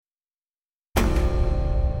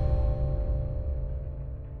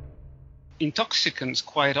intoxicants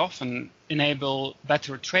quite often enable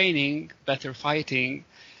better training, better fighting,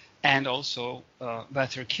 and also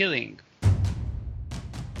better killing.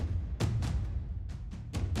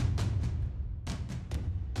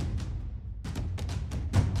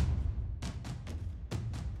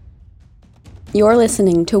 You're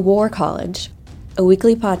listening to War College, a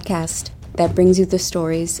weekly podcast that brings you the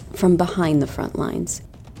stories from behind the front lines.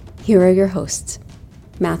 Here are your hosts,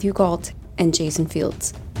 Matthew Galt and Jason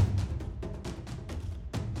Fields.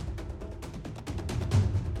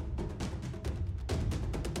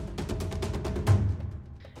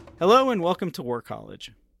 Hello and welcome to War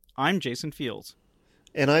College. I'm Jason Fields.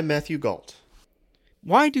 And I'm Matthew Galt.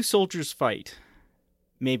 Why do soldiers fight?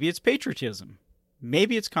 Maybe it's patriotism.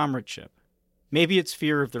 Maybe it's comradeship. Maybe it's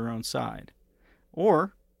fear of their own side.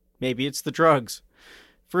 Or maybe it's the drugs.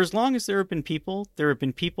 For as long as there have been people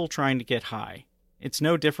trying to get high. It's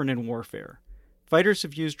no different in warfare. Fighters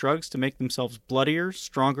have used drugs to make themselves bloodier,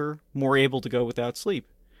 stronger, more able to go without sleep.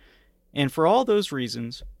 And for all those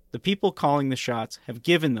reasons, the people calling the shots have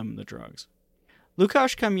given them the drugs.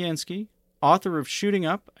 Łukasz Kamienski, author of Shooting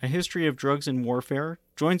Up, A History of Drugs in Warfare,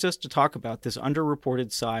 joins us to talk about this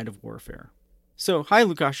underreported side of warfare. So, hi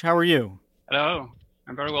Łukasz, how are you? Hello,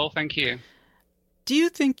 I'm very well, thank you. Do you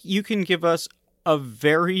think you can give us a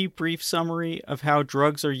very brief summary of how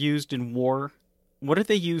drugs are used in war? What are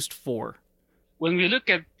they used for? When we look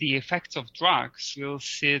at the effects of drugs, we'll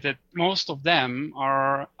see that most of them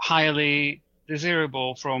are highly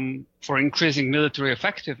desirable for increasing military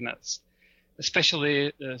effectiveness.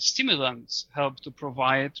 Especially stimulants help to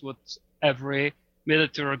provide what every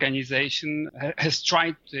military organization has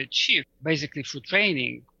tried to achieve, basically through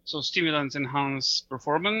training. So stimulants enhance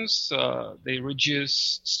performance, they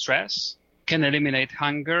reduce stress, can eliminate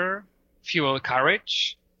hunger, fuel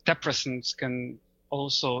courage. Depressants can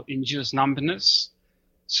also induce numbness.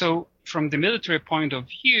 So from the military point of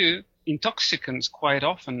view, intoxicants quite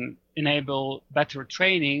often enable better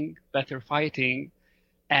training, better fighting,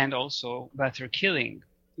 and also better killing.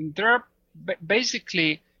 There are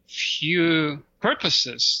basically few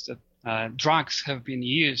purposes that drugs have been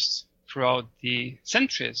used throughout the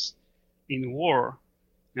centuries in war.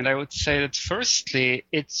 And I would say that firstly,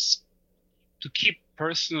 it's to keep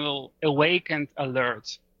personnel awake and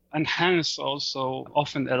alert, and hence also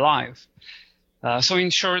often alive. So in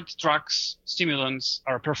short, drugs, stimulants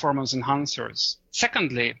are performance enhancers.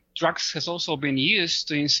 Secondly, drugs has also been used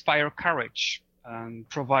to inspire courage and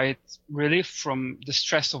provide relief from the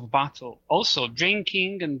stress of battle. Also,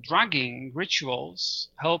 drinking and drugging rituals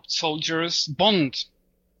helped soldiers bond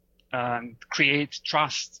and create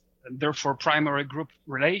trust, and therefore primary group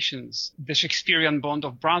relations, the Shakespearean bond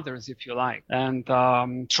of brothers, if you like.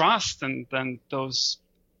 And trust and those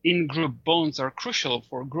in-group bonds are crucial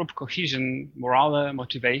for group cohesion, morale,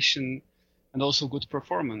 motivation, and also good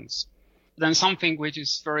performance. Then something which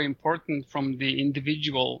is very important from the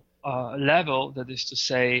individual level, that is to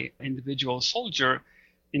say, individual soldier,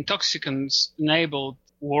 intoxicants enabled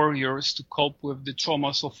warriors to cope with the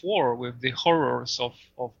traumas of war, with the horrors of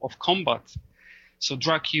combat. So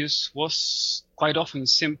drug use was quite often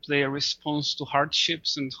simply a response to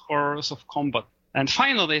hardships and horrors of combat. And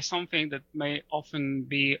finally, something that may often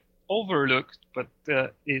be overlooked, but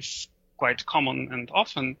is quite common and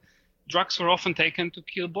often, drugs were often taken to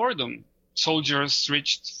kill boredom. Soldiers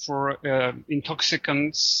reached for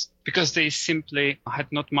intoxicants because they simply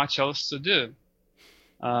had not much else to do.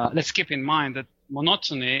 Let's keep in mind that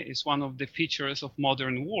monotony is one of the features of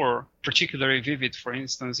modern war, particularly vivid, for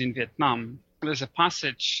instance, in Vietnam. There's a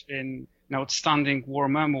passage in an outstanding war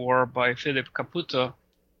memoir by Philip Caputo,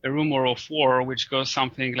 A Rumor of War, which goes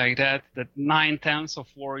something like that 9/10 of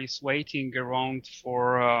war is waiting around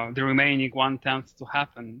for the remaining 1/10 to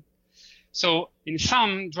happen. So in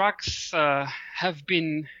sum, drugs have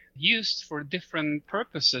been used for different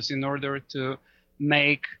purposes in order to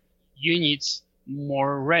make units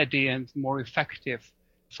more ready and more effective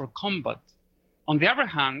for combat. On the other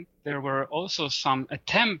hand, there were also some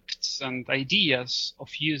attempts and ideas of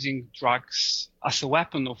using drugs as a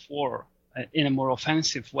weapon of war in a more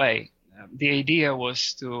offensive way. The idea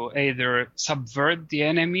was to either subvert the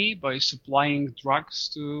enemy by supplying drugs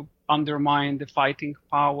to undermine the fighting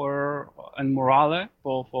power and morale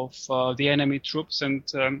both of the enemy troops and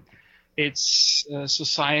its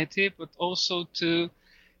society, but also to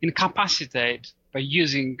incapacitate by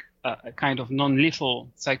using a kind of non-lethal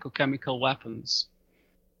psychochemical weapons.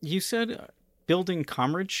 You said building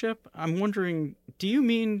comradeship. I'm wondering, do you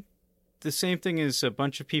mean the same thing as a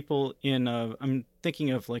bunch of people in I'm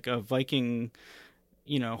thinking of like a Viking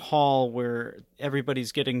hall where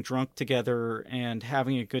everybody's getting drunk together and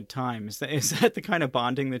having a good time. Is that the kind of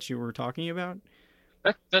bonding that you were talking about?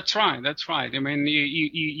 That's right. That's right. I mean,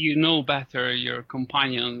 you know better your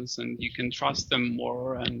companions and you can trust them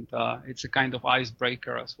more, and it's a kind of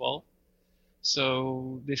icebreaker as well.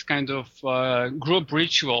 So this kind of group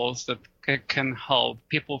rituals that can help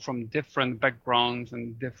people from different backgrounds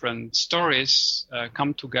and different stories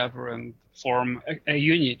come together and form a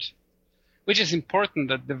unit, which is important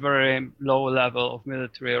at the very low level of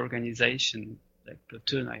military organization, like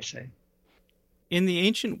platoon, I say. In the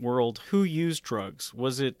ancient world, who used drugs?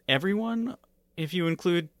 Was it everyone, if you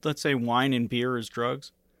include, let's say, wine and beer as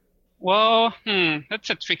drugs? Well, that's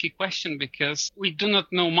a tricky question because we do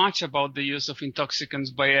not know much about the use of intoxicants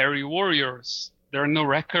by early warriors. There are no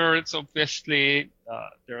records, obviously.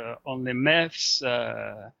 There are only myths,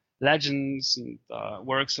 legends, and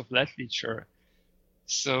works of literature.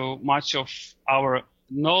 So much of our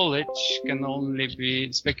knowledge can only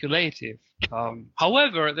be speculative.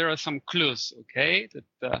 However, there are some clues, okay,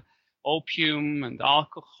 that opium and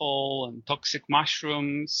alcohol and toxic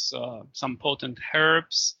mushrooms, some potent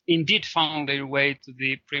herbs, indeed found their way to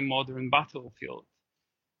the pre-modern battlefield.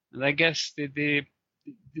 And I guess the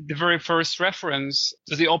very first reference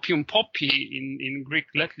to the opium poppy in Greek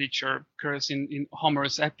literature occurs in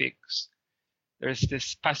Homer's epics. There's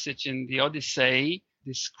this passage in the Odyssey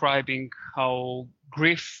describing how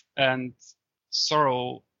grief and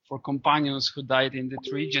sorrow for companions who died in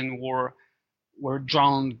that region were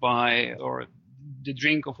drowned by or the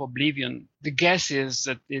drink of oblivion. The guess is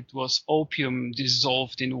that it was opium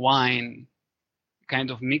dissolved in wine, a kind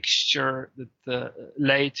of mixture that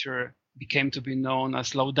later became to be known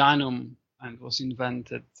as laudanum and was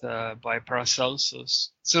invented by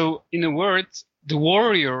Paracelsus. So in a word, the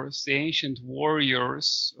ancient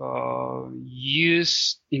warriors,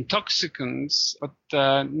 used intoxicants, but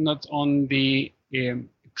not on the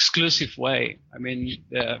exclusive way. I mean,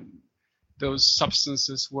 those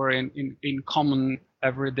substances were in common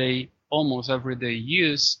almost everyday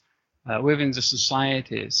use within the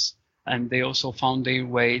societies, and they also found their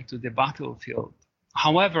way to the battlefield.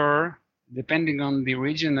 However, depending on the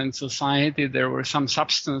region and society, there were some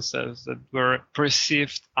substances that were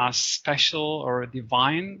perceived as special or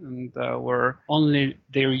divine, and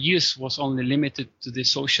their use was only limited to the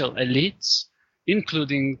social elites,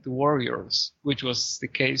 including the warriors, which was the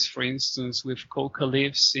case, for instance, with coca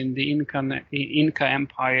leaves in the Inca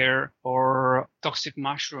Empire, or toxic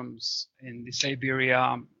mushrooms in the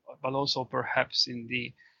Siberia, but also perhaps in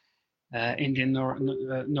the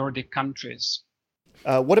Nordic countries.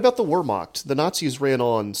 What about the Wehrmacht? The Nazis ran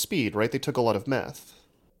on speed, right? They took a lot of meth.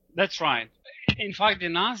 That's right. In fact, the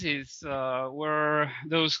Nazis were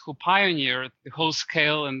those who pioneered the whole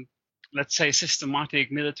scale and, let's say,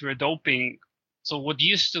 systematic military doping. So what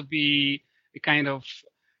used to be a kind of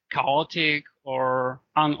chaotic or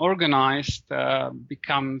unorganized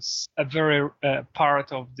becomes a very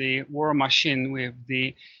part of the war machine with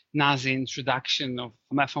the Nazi introduction of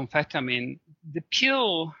methamphetamine. The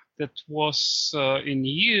pill that was in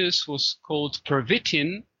use was called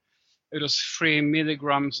Pervitin. It was 3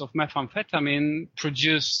 milligrams of methamphetamine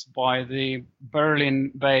produced by the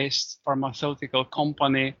Berlin-based pharmaceutical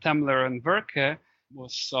company Temmler and Werke.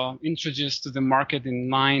 Was introduced to the market in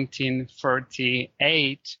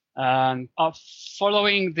 1938. And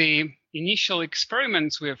following the initial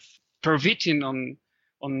experiments with Pervitin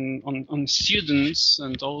on students,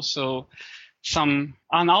 and also some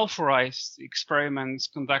unauthorized experiments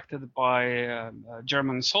conducted by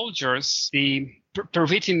German soldiers, the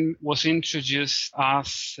Pervitin was introduced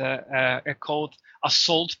as a called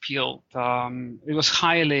assault pill. It was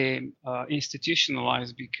highly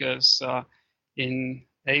institutionalized because in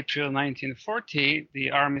April 1940,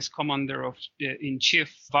 the Army's commander-in-chief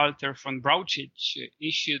Walter von Brauchitsch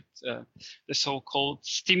issued the so-called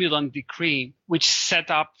stimulant decree, which set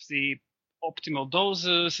up the optimal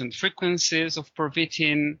doses and frequencies of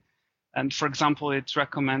Pervitin. And for example, it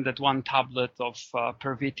recommended 1 tablet of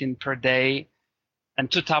Pervitin per day and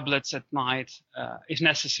 2 tablets at night, if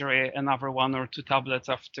necessary, another 1 or 2 tablets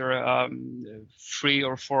after 3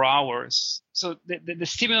 or 4 hours. So the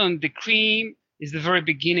stimulant decree is the very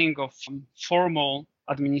beginning of formal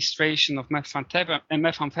administration of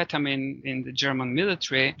methamphetamine in the German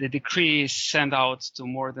military. The decree is sent out to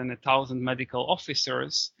more than 1,000 medical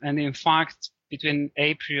officers. And in fact, between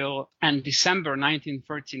April and December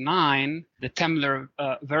 1939, the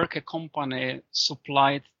Temmler-Werke company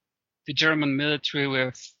supplied the German military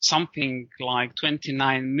with something like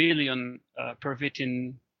 29 million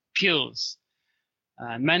Pervitin pills.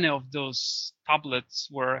 Many of those tablets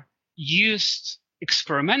were used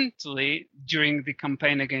experimentally during the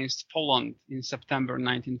campaign against Poland in September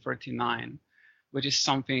 1939, which is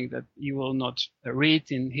something that you will not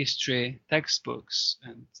read in history textbooks,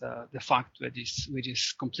 and the fact which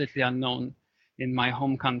is completely unknown in my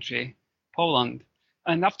home country, Poland.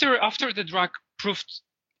 And after the drug proved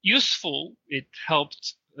useful, it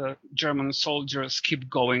helped German soldiers keep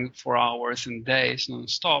going for hours and days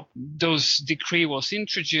non-stop. Those decree was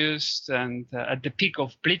introduced, and at the peak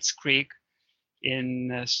of Blitzkrieg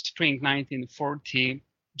in spring 1940,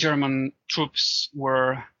 German troops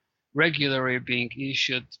were regularly being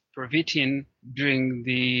issued Pervitin. During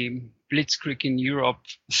the Blitzkrieg in Europe,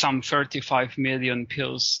 some 35 million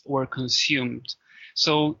pills were consumed.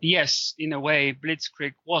 So yes, in a way,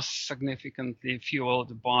 Blitzkrieg was significantly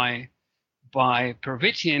fueled by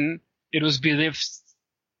Pervitin. It was believed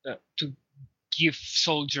to give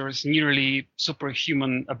soldiers nearly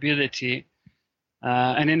superhuman ability.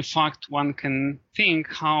 And in fact, one can think,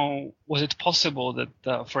 how was it possible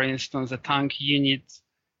that, for instance, a tank unit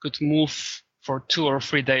could move for 2 or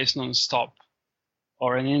 3 days non-stop,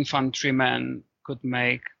 or an infantryman could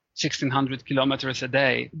make 1,600 kilometers a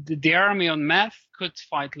day. The army on meth could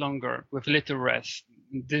fight longer with little rest.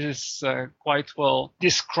 This is quite well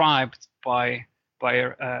described by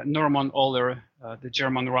Norman Ohler, the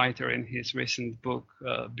German writer, in his recent book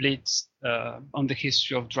Blitz, on the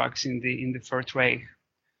history of drugs in the Third Reich.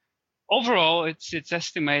 Overall, it's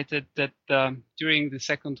estimated that during the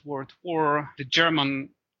Second World War, the German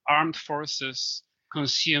armed forces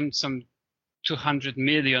consumed some 200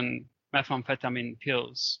 million methamphetamine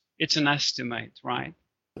pills. It's an estimate, right?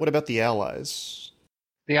 What about the Allies?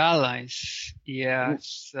 The Allies,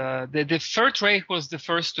 yes. The Third Reich was the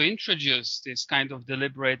first to introduce this kind of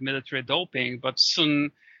deliberate military doping, but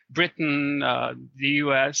soon Britain, the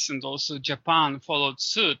US, and also Japan followed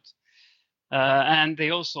suit. And they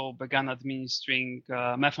also began administering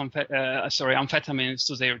amphetamines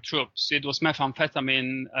to their troops. It was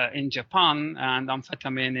methamphetamine in Japan and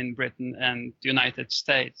amphetamine in Britain and the United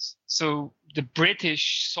States. So the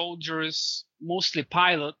British soldiers, mostly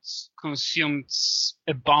pilots, consumed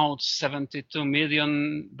about 72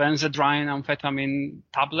 million benzedrine amphetamine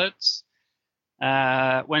tablets.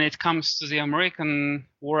 When it comes to the American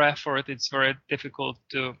war effort, it's very difficult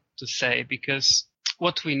to say, because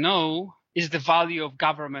what we know is the value of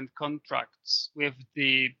government contracts with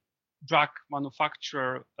the drug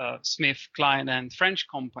manufacturer Smith, Kline and French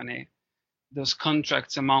company. Those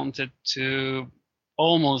contracts amounted to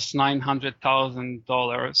almost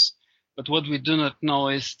 $900,000. But what we do not know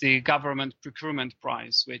is the government procurement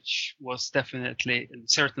price, which was definitely and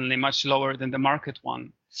certainly much lower than the market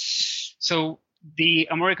one. So the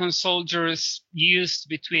American soldiers used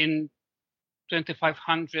between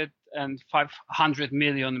 2,500 and 500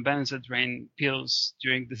 million benzedrine pills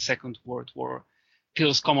during the Second World War,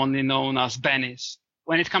 pills commonly known as bennies.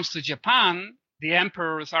 When it comes to Japan, the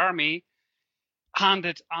emperor's army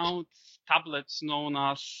handed out tablets known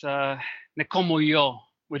as nekomoyo,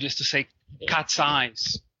 which is to say cat's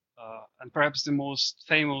eyes. And perhaps the most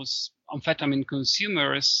famous amphetamine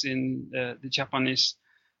consumers in the Japanese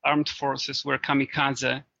armed forces were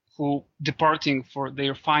kamikaze, who, departing for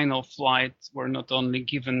their final flight, were not only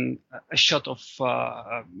given a shot of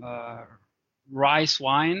rice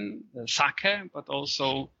wine, sake, but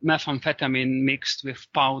also methamphetamine mixed with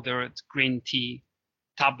powdered green tea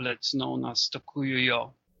tablets known as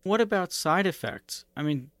tokuyuyo. What about side effects? I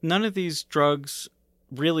mean, none of these drugs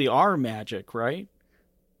really are magic, right?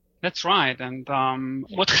 That's right. And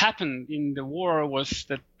what happened in the war was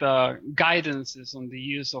that guidances on the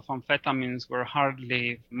use of amphetamines were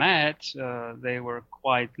hardly met. They were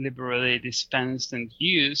quite liberally dispensed and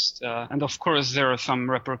used. And of course, there are some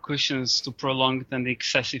repercussions to prolonged and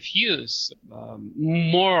excessive use.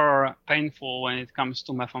 More painful when it comes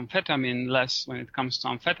to methamphetamine, less when it comes to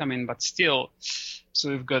amphetamine, but still.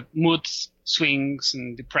 So we've got mood swings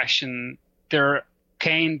and depression. There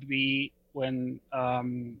can be, when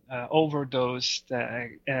overdosed,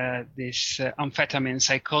 this amphetamine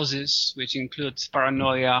psychosis, which includes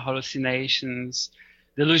paranoia, hallucinations,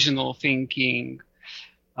 delusional thinking.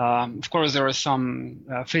 Of course, there are some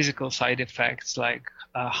physical side effects like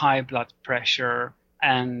high blood pressure,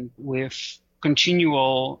 and with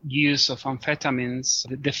continual use of amphetamines,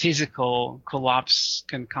 the physical collapse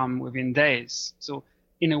can come within days. So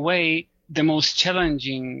in a way, the most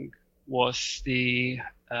challenging was the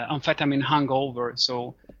amphetamine hangover.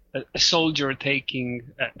 So a soldier taking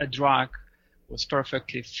a drug was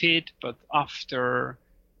perfectly fit, but after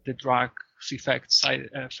the drug's effects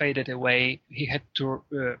faded away, he had to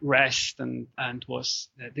rest and was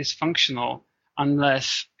dysfunctional.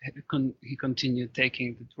 unless he continued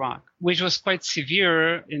taking the drug, which was quite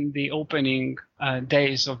severe in the opening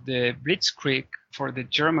days of the Blitzkrieg for the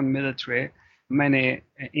German military. Many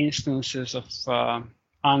instances of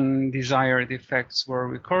undesired effects were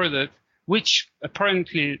recorded, which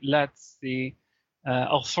apparently led the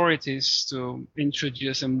authorities to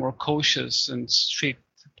introduce a more cautious and strict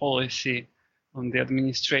policy on the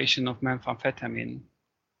administration of methamphetamine.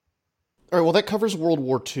 All right, well, that covers World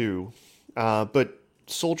War II, but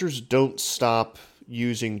soldiers don't stop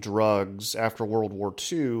using drugs after World War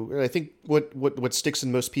II. And I think what sticks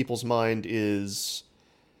in most people's mind is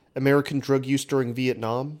American drug use during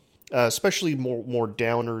Vietnam, especially more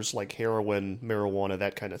downers like heroin, marijuana,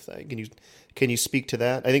 that kind of thing. Can you speak to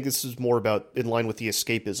that? I think this is more about in line with the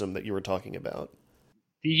escapism that you were talking about.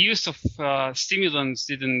 The use of stimulants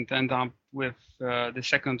didn't end up with the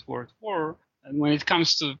Second World War. And when it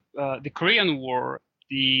comes to the Korean War,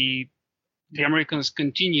 the Americans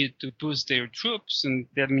continued to push their troops, and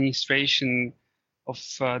the administration of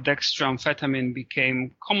dextroamphetamine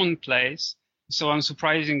became commonplace. So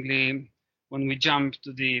unsurprisingly, when we jump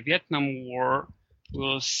to the Vietnam War,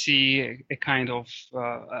 we'll see a kind of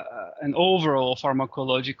an overall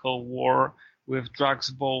pharmacological war with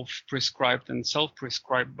drugs both prescribed and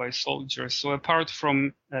self-prescribed by soldiers. So apart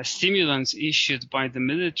from stimulants issued by the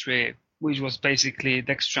military, which was basically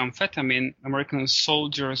dextroamphetamine, American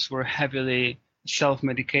soldiers were heavily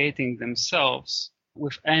self-medicating themselves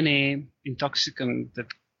with any intoxicant that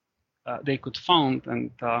they could find.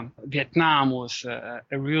 And Vietnam was a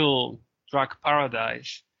real drug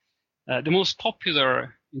paradise. The most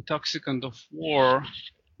popular intoxicant of war,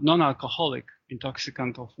 non-alcoholic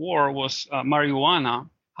intoxicant of war, was marijuana.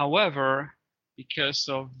 However, because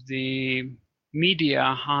of the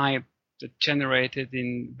media hype that generated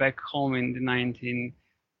back home in the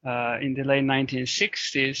late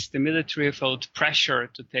 1960s, the military felt pressure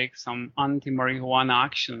to take some anti-marijuana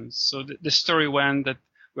actions. So the story went that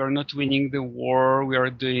we are not winning the war, we are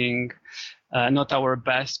doing not our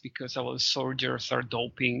best because our soldiers are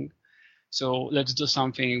doping. So let's do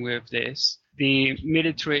something with this. The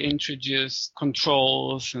military introduced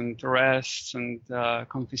controls and arrests and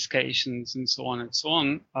confiscations and so on,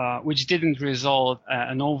 which didn't result in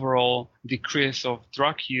an overall decrease of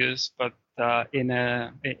drug use, but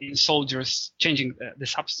in soldiers changing the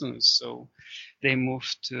substance. So they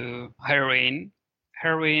moved to heroin,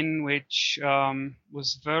 which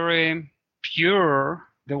was very pure,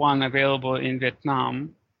 the one available in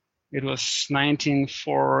Vietnam. It was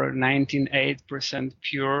 98%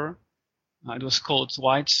 pure. It was called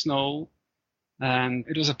white snow, and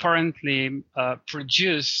it was apparently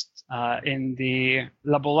produced in the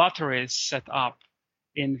laboratories set up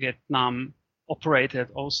in Vietnam, operated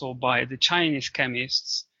also by the Chinese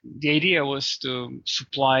chemists. The idea was to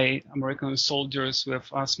supply American soldiers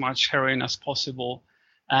with as much heroin as possible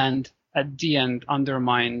and at the end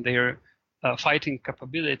undermine their fighting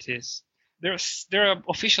capabilities. There are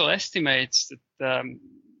official estimates that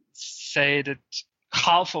say that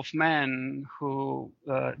half of men who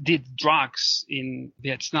did drugs in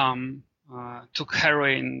Vietnam took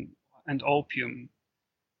heroin and opium.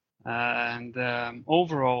 And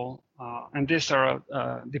overall, and these are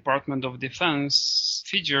Department of Defense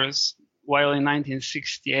figures, while in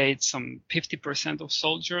 1968 some 50% of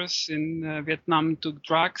soldiers in Vietnam took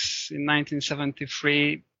drugs, in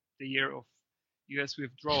 1973, the year of US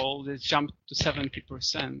withdrawal, they jumped to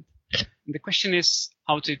 70%. And the question is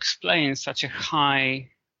how to explain such a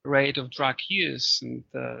high rate of drug use. And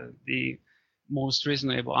the most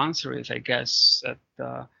reasonable answer is, I guess, that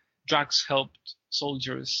drugs helped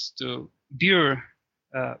soldiers to bear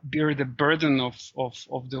the burden of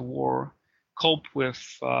the war, cope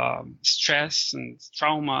with stress and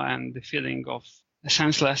trauma and the feeling of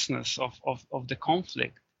senselessness of the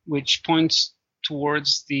conflict, which points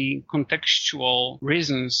towards the contextual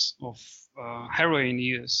reasons of heroin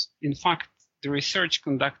use. In fact, the research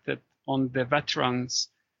conducted on the veterans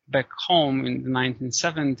back home in the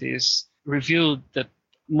 1970s revealed that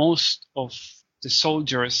most of the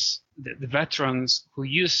soldiers, the veterans who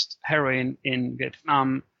used heroin in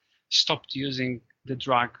Vietnam, stopped using the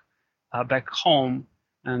drug back home,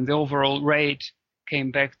 and the overall rate came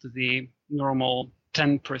back to the normal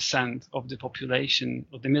 10% of the population,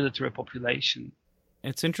 of the military population.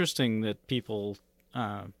 It's interesting that people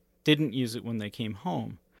didn't use it when they came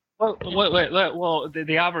home. Well,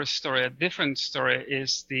 the other story, a different story,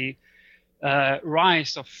 is the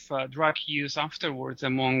rise of drug use afterwards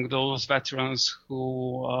among those veterans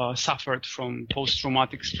who suffered from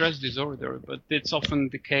post-traumatic stress disorder. But it's often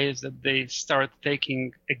the case that they start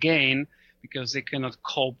taking again because they cannot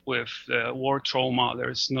cope with war trauma.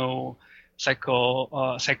 There's no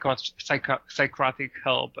psychotic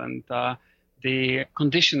help, and the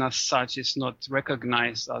condition as such is not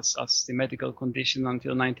recognized as the medical condition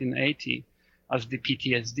until 1980 as the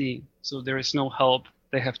PTSD. So there is no help.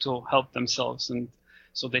 They have to help themselves, and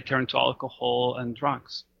so they turn to alcohol and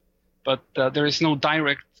drugs. But there is no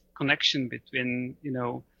direct connection between,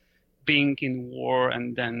 being in war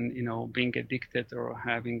and then, being addicted or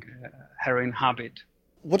having a heroin habit.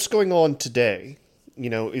 What's going on today?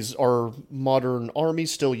 Is our modern army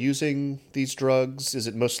still using these drugs? Is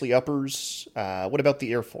it mostly uppers? What about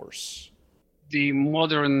the Air Force? The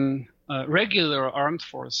modern regular armed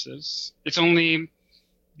forces, it's only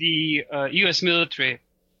the U.S. military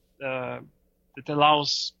that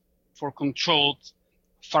allows for controlled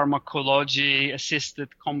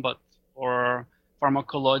pharmacology-assisted combat or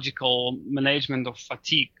pharmacological management of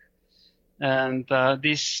fatigue. And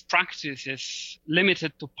this practice is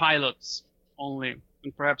limited to pilots only,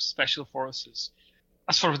 and perhaps special forces.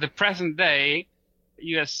 As for the present day,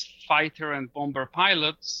 U.S. fighter and bomber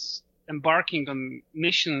pilots embarking on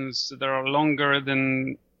missions that are longer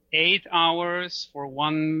than 8 hours for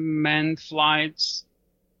one-man flights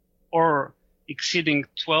or exceeding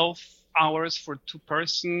 12 hours for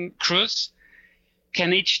two-person crews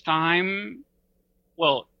can each time,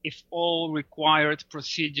 if all required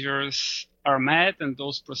procedures are met, and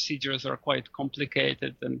those procedures are quite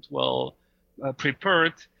complicated and well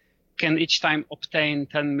prepared, can each time obtain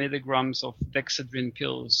 10 milligrams of dexedrine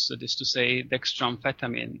pills, that is to say,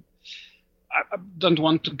 dextroamphetamine. I don't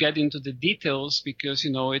want to get into the details because,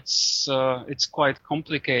 it's quite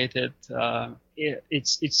complicated.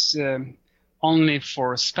 It's only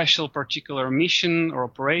for special particular mission or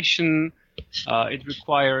operation. It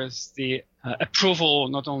requires the approval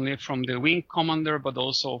not only from the wing commander, but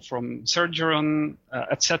also from surgeon,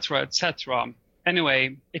 etc., etc.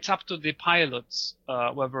 Anyway, it's up to the pilots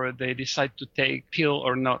whether they decide to take pill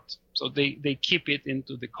or not. So they keep it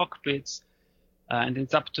into the cockpits, and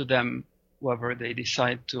it's up to them whether they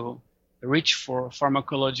decide to reach for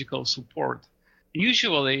pharmacological support.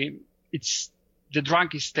 Usually, the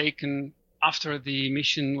drug is taken after the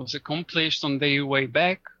mission was accomplished on their way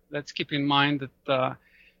back. Let's keep in mind that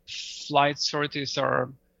flight sorties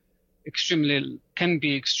can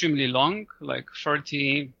be extremely long, like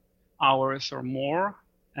 30 hours or more.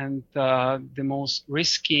 And the most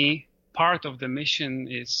risky part of the mission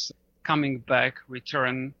is coming back,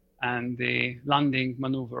 return, and the landing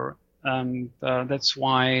maneuver. And that's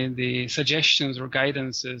why the suggestions or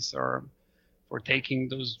guidances are for taking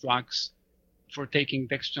those drugs, for taking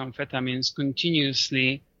dextroamphetamines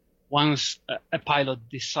continuously once a pilot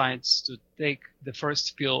decides to take the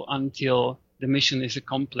first pill until the mission is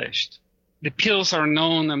accomplished. The pills are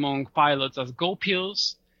known among pilots as go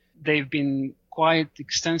pills. They've been quite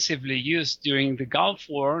extensively used during the Gulf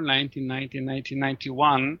War,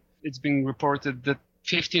 1990-1991. It's been reported that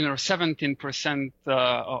 15 or 17%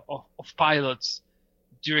 of pilots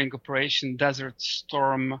during Operation Desert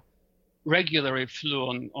Storm regularly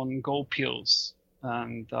flew on go pills.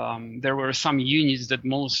 And there were some units that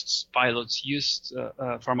most pilots used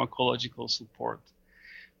pharmacological support,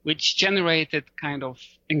 which generated kind of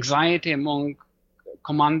anxiety among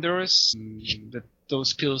commanders that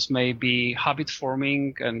those pills may be habit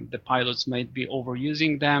forming and the pilots might be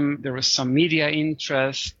overusing them. There was some media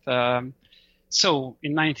interest. So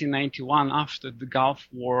in 1991, after the Gulf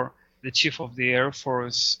War, the chief of the Air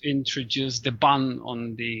Force introduced the ban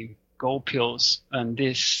on the go pills, and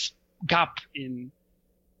this gap in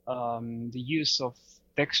the use of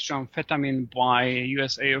dextroamphetamine by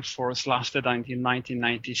U.S. Air Force lasted until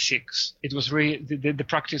 1996. It was the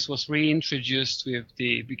practice was reintroduced with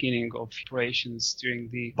the beginning of operations during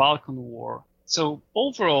the Balkan War. So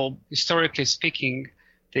overall, historically speaking,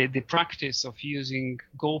 the practice of using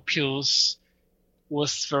go pills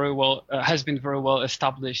has been very well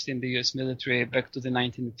established in the U.S. military back to the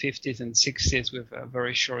 1950s and 60s, with a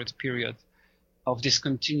very short period of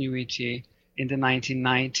discontinuity in the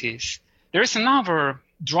 1990s. There is another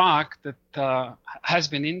drug that has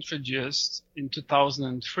been introduced in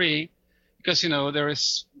 2003 because, there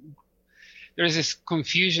is this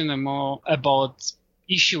confusion about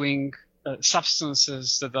issuing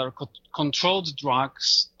substances that are controlled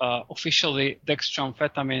drugs. Officially,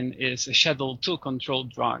 dextroamphetamine is a Schedule II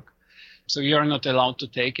controlled drug. So you're not allowed to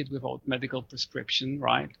take it without medical prescription,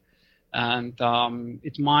 right? And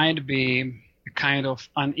it might be kind of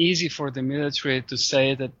uneasy for the military to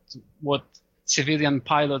say that what civilian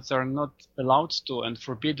pilots are not allowed to and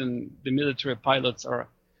forbidden, the military pilots are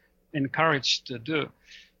encouraged to do.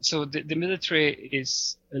 So the military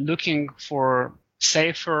is looking for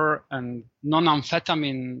safer and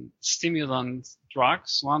non-amphetamine stimulant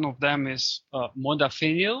drugs. One of them is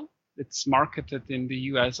modafinil. It's marketed in the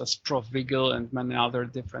U.S. as Provigil and many other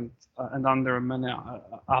different and under many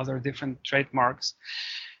other different trademarks.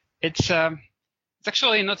 It's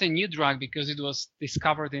actually not a new drug because it was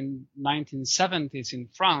discovered in 1970s in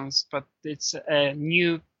France, but it's a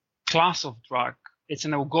new class of drug. It's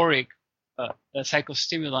an augoric a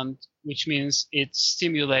psychostimulant, which means it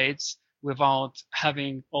stimulates without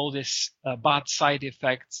having all these bad side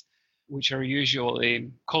effects, which are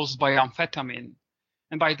usually caused by amphetamine.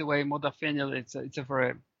 And by the way, modafinil, it's a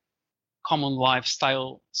very common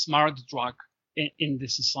lifestyle smart drug in the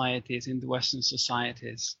societies, in the Western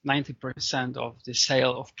societies. 90% of the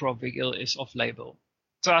sale of Provigil is off-label.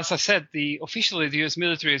 So as I said, officially the US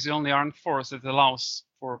military is the only armed force that allows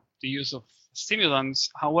for the use of stimulants.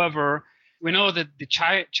 However, we know that the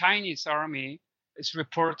Chinese army is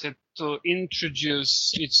reported to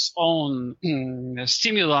introduce its own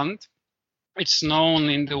stimulant. It's known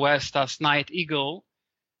in the West as Night Eagle.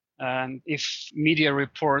 And if media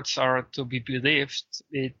reports are to be believed,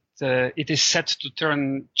 it is set to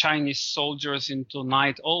turn Chinese soldiers into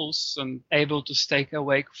night owls and able to stay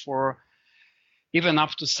awake for even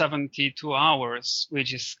up to 72 hours,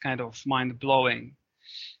 which is kind of mind-blowing.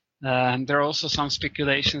 There are also some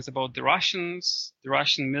speculations about the Russians. The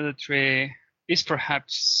Russian military is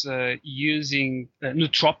perhaps using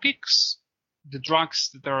nootropics, the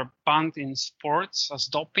drugs that are banned in sports as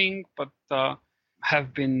doping, but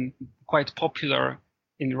have been quite popular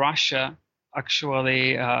in Russia.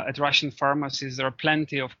 Actually, at Russian pharmacies, there are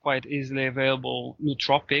plenty of quite easily available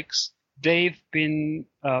nootropics. They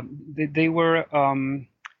were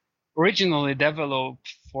originally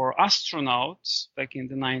developed for astronauts back in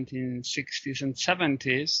the 1960s and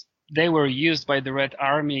 70s. They were used by the Red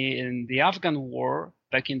Army in the Afghan War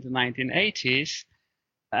back in the 1980s,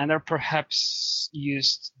 and are perhaps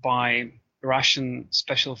used by Russian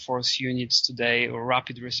special force units today or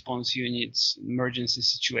rapid response units in emergency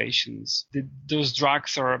situations. Those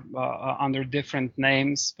drugs are under different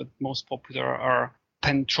names, but most popular are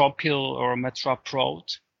pentropyl or metoprolol.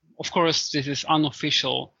 Of course, this is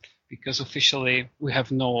unofficial because officially we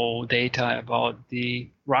have no data about the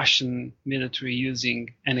Russian military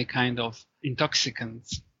using any kind of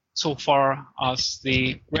intoxicants so far as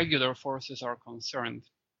the regular forces are concerned,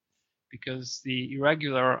 because the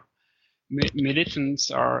irregular militants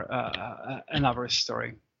are another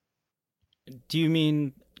story. Do you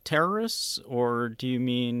mean terrorists, or do you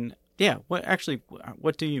mean...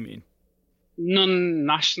 what do you mean?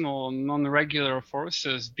 Non-national, non-regular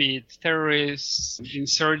forces, be it terrorists,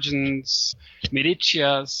 insurgents,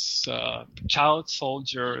 militias, child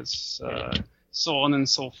soldiers, so on and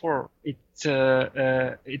so forth.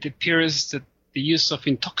 It appears that the use of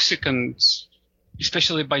intoxicants,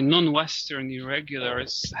 especially by non-Western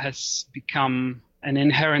irregulars, has become an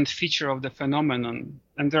inherent feature of the phenomenon.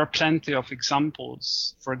 And there are plenty of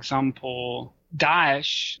examples. For example,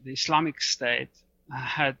 Daesh, the Islamic State,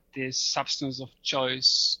 had this substance of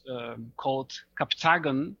choice called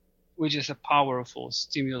captagon, which is a powerful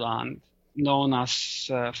stimulant known as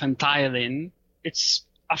phentyline. It's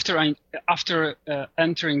after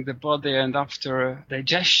entering the body and after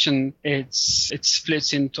digestion, it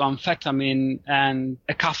splits into amphetamine and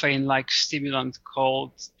a caffeine-like stimulant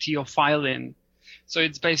called theophylline. So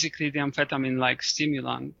it's basically the amphetamine-like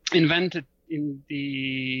stimulant. Invented in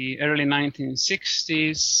the early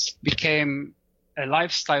 1960s, became a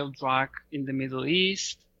lifestyle drug in the Middle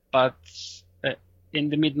East, but in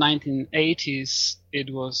the mid-1980s, it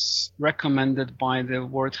was recommended by the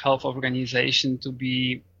World Health Organization to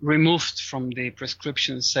be removed from the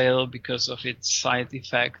prescription sale because of its side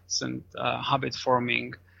effects and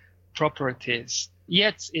habit-forming properties.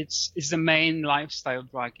 Yet it's the main lifestyle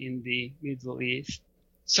drug in the Middle East.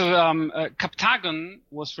 So captagon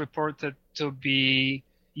was reported to be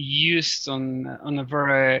used in a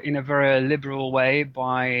very liberal way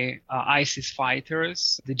by ISIS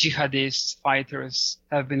fighters. The jihadist fighters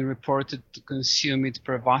have been reported to consume it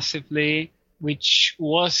pervasively, which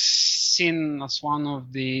was seen as one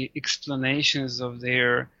of the explanations of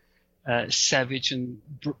their savage and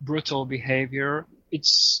brutal behavior.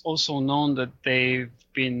 It's also known that they've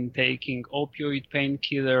been taking opioid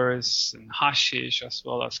painkillers and hashish, as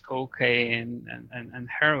well as cocaine and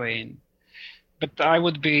heroin. But I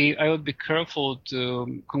would be careful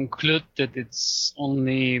to conclude that it's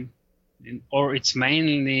mainly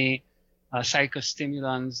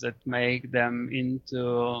psychostimulants that make them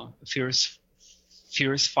into fierce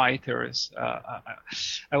fighters.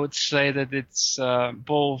 I would say that it's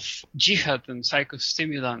both jihad and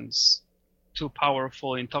psychostimulants too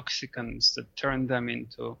powerful intoxicants that turned them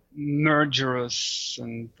into murderous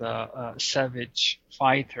and savage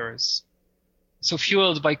fighters. So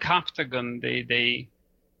fueled by Captagon, they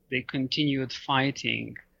continued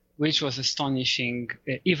fighting, which was astonishing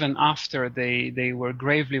even after they were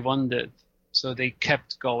gravely wounded. So they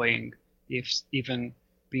kept going, even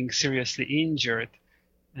being seriously injured.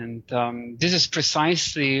 And this is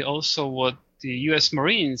precisely also what the U.S.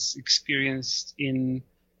 Marines experienced in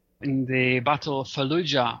the Battle of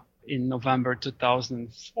Fallujah in November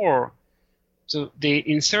 2004. So the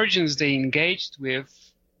insurgents they engaged with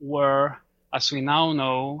were, as we now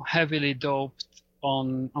know, heavily doped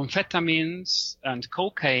on amphetamines and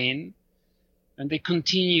cocaine, and they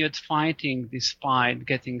continued fighting despite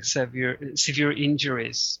getting severe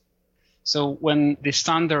injuries. So when the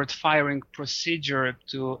standard firing procedure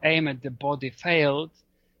to aim at the body failed,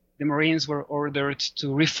 the Marines were ordered to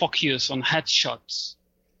refocus on headshots,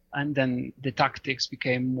 and then the tactics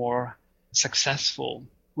became more successful,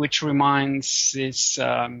 which reminds these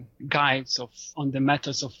guides on the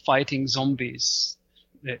methods of fighting zombies,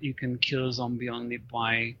 that you can kill a zombie only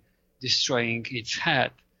by destroying its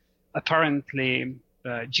head. Apparently,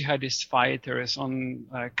 jihadist fighters on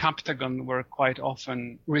Captagon were quite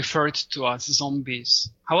often referred to as zombies.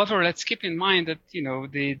 However, let's keep in mind that,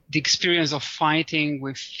 the experience of fighting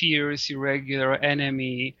with fierce, irregular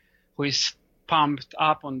enemy who is pumped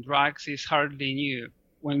up on drugs is hardly new.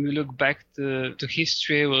 When we look back to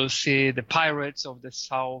history, we'll see the pirates of the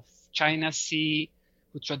South China Sea,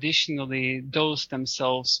 who traditionally dosed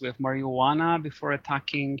themselves with marijuana before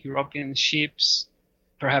attacking European ships,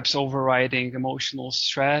 perhaps overriding emotional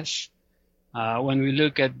stress. When we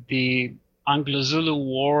look at the Anglo-Zulu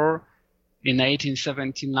War in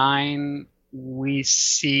 1879, we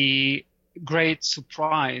see great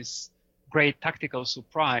tactical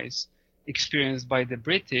surprise experienced by the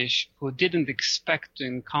British, who didn't expect to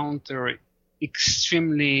encounter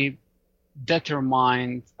extremely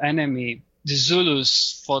determined enemy. The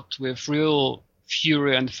Zulus fought with real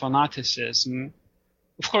fury and fanaticism.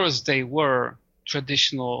 Of course, they were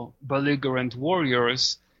traditional belligerent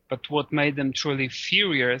warriors, but what made them truly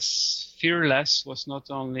fearless was not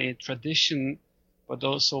only tradition, but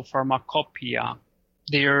also pharmacopoeia.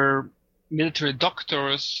 Their military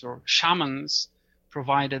doctors or shamans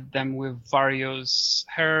provided them with various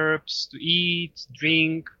herbs to eat,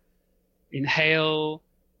 drink, inhale,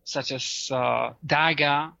 such as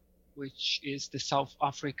daga, which is the South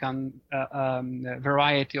African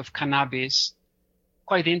variety of cannabis.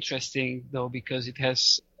 Quite interesting, though, because it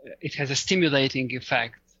has a stimulating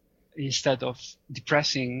effect instead of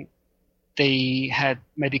depressing. They had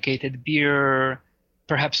medicated beer,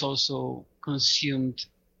 perhaps also consumed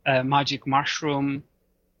a magic mushroom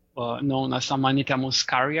known as Amanita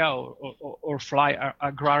muscaria or fly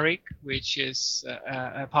agaric, which is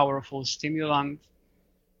a powerful stimulant.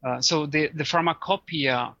 So the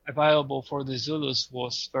pharmacopoeia available for the Zulus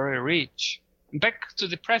was very rich. Back to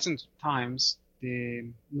the present times, the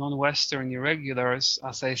non-Western irregulars,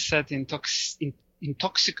 as I said,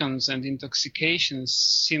 intoxicants and intoxications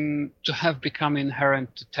seem to have become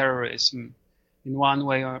inherent to terrorism in one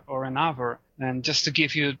way or another. And just to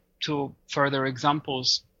give you two further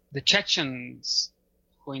examples, the Chechens,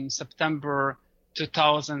 who in September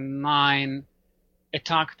 2009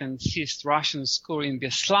 attacked and seized Russian school in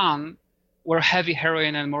Beslan, were heavy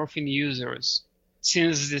heroin and morphine users.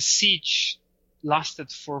 Since the siege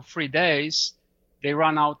lasted for 3 days, they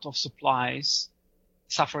ran out of supplies,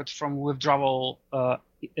 suffered from withdrawal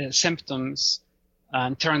symptoms,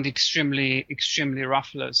 and turned extremely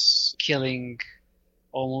ruthless, killing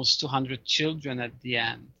almost 200 children at the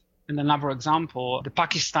end. And another example, the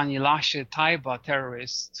Pakistani Lashkar-e-Taiba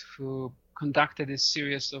terrorists who conducted a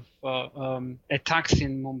series of attacks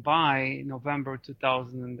in Mumbai in November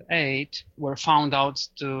 2008 were found out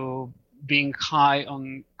to being high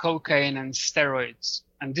on cocaine and steroids.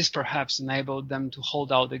 And this perhaps enabled them to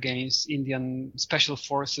hold out against Indian special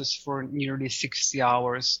forces for nearly 60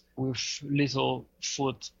 hours with little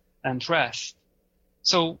food and rest.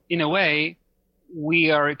 So in a way,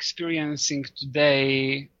 we are experiencing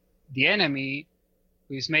today the enemy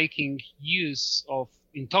who is making use of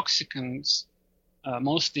intoxicants,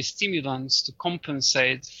 mostly stimulants, to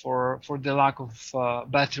compensate for the lack of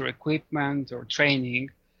better equipment or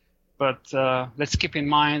training. But let's keep in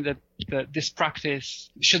mind that this practice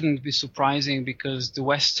shouldn't be surprising, because the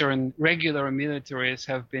Western regular militaries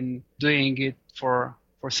have been doing it for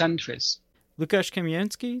centuries. Łukasz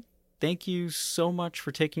Kamienski, thank you so much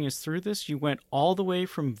for taking us through this. You went all the way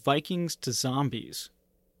from Vikings to zombies.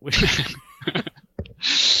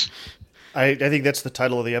 I think that's the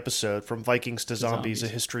title of the episode, From Vikings to Zombies. Zombies, A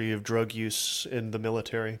History of Drug Use in the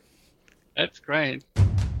Military. That's great.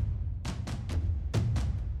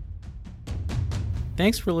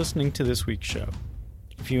 Thanks for listening to this week's show.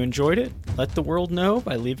 If you enjoyed it, let the world know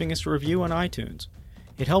by leaving us a review on iTunes.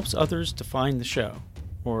 It helps others to find the show,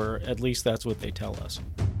 or at least that's what they tell us.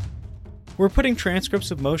 We're putting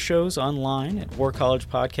transcripts of most shows online at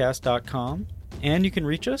warcollegepodcast.com, and you can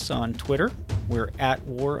reach us on Twitter, we're at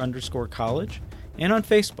war_college, and on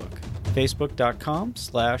Facebook,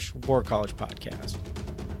 facebook.com/warcollegepodcast.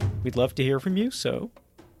 We'd love to hear from you, so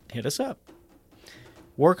hit us up.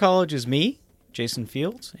 War College is me, Jason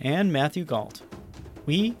Fields, and Matthew Galt.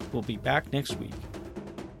 We will be back next week.